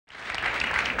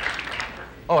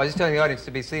Oh, I was just telling the audience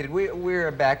to be seated. We're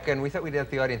back, and we thought we'd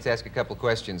let the audience ask a couple of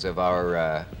questions of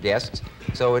our guests.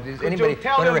 So, anybody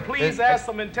tell them, please ask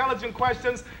some intelligent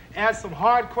questions, ask some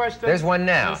hard questions. There's one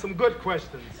now. And some good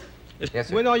questions. Yes,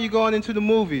 sir. When are you going into the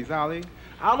movies, Ali?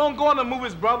 I don't go into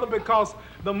movies, brother, because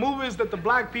the movies that the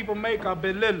black people make are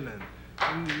belittling.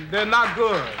 They're not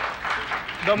good.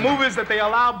 The movies that they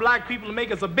allow black people to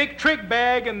make is a big trick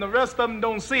bag, and the rest of them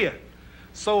don't see it.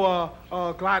 So,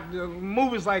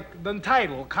 movies like the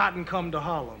title, Cotton Come to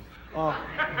Harlem,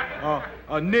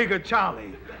 Nigger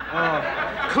Charlie,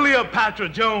 Cleopatra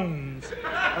Jones,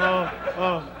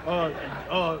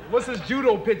 what's this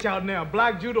judo pitch out now?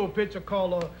 Black judo pitcher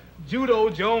called Judo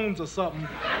Jones or something.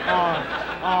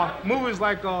 Movies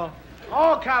like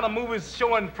all kind of movies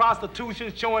showing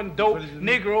prostitution, showing dope,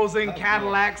 Negroes in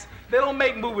Cadillacs. They don't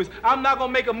make movies. I'm not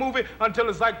gonna make a movie until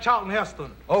it's like Charlton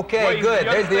Heston. Okay, good.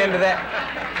 There's the end of that.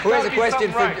 Who has a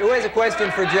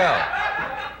question for Joe?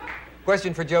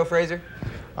 Question for Joe Frazier.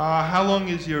 How long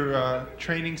is your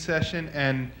training session,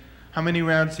 and how many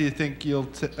rounds do you think you'll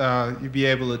be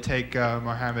able to take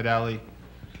Muhammad Ali?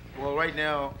 Well, right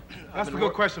now, that's a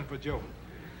good question for Joe.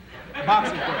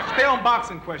 Boxing question. Stay on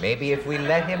boxing questions. Maybe if we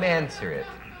let him answer it.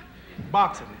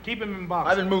 Boxing. Keep him in boxing.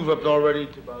 I've been moved up already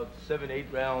to about 7, 8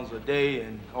 rounds a day,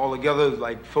 and altogether it's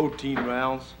like 14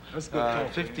 rounds. That's good.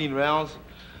 15 rounds.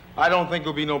 I don't think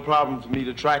it'll be no problem for me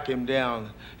to track him down.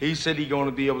 He said he's going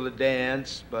to be able to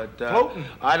dance, but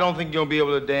I don't think he'll be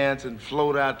able to dance and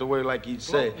float out the way like he'd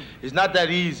say. It's not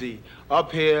that easy.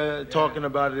 Up here, talking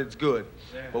about it, it's good.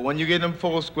 Yeah. But when you get them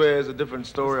 4 squares, a different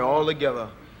story altogether.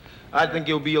 I think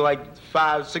it'll be like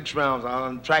 5, 6 rounds.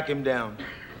 I'll track him down.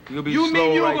 You'll be slow right down.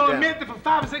 You mean you're gonna admit that for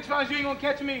 5 or 6 rounds you ain't gonna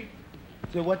catch me?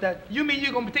 So what that? You mean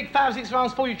you're gonna take 5 or 6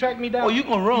 rounds before you track me down? Oh, you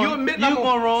gonna run? You admit I'm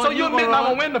gonna run? So you admit I'm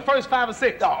gonna win the first 5 or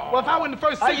 6? No. Well, if I win the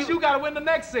first 6, you gotta win the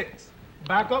next 6.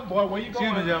 Back up, boy. Where you going?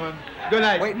 Excuse me, gentlemen. Good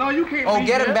night. Wait. No, you can't. Oh, leave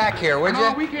get yet. him back here, would you?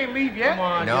 No, we can't leave yet. Come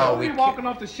on. No, we walking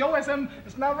off the show. It's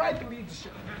not right to leave the show.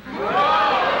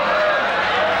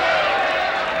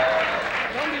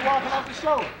 Don't be walking off the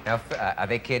show. Now, are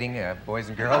they kidding, boys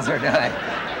and girls, or not?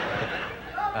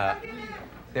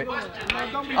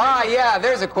 Yeah,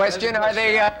 there's a question. Are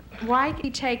they... Why did he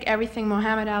take everything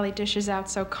Muhammad Ali dishes out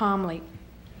so calmly?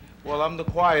 Well, I'm the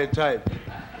quiet type,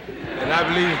 and I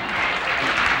believe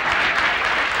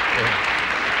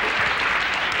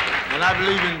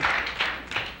in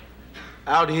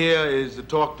out here is to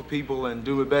talk to people and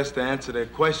do my best to answer their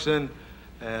question.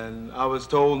 And I was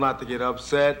told not to get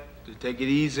upset, to take it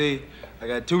easy. I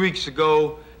got 2 weeks to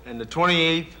go, and the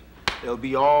 28th, there'll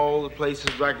be all the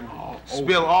places where I can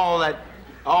spill all that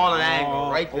anger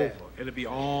right there. It'll be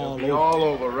all over. All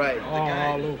over, right.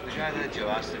 All over. The guy that Joe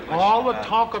asked the question. All the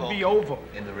talk will be over.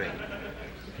 In the ring.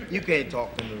 You can't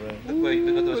talk in the ring.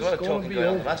 Because there was a lot of talking going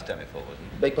on the last time before, wasn't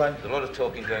there? Big one? There was a lot of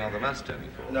talking going on the last time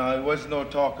before. No, it wasn't no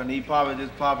talking. He probably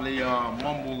just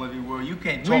mumbled every word. You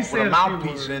can't talk with a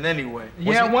mouthpiece in anyway.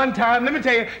 Yeah, one time, let me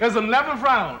tell you, it was 11th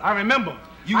round. I remember.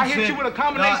 I hit you with a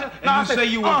combination. And you say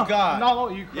you was God. No,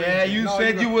 you crazy. Yeah, you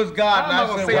said you was God. And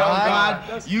I said, well,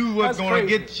 God, you was going to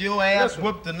get your ass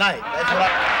whooped tonight. That's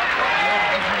what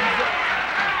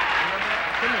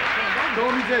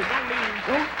Don't leave.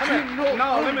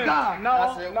 No, let me. God. No,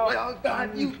 I said, well,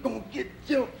 God, you going to get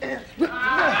your ass whipped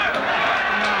tonight.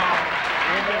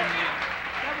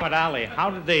 But Ali,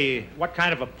 what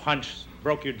kind of a punch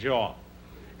broke your jaw?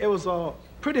 It was a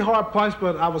pretty hard punch,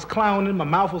 but I was clowning, my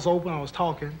mouth was open, I was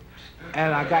talking,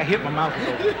 and I got hit, my mouth was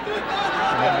open.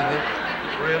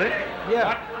 Really?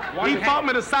 Yeah. He fought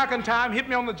me the second time, hit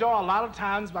me on the jaw a lot of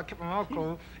times, but I kept my mouth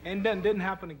closed, and then didn't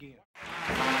happen again.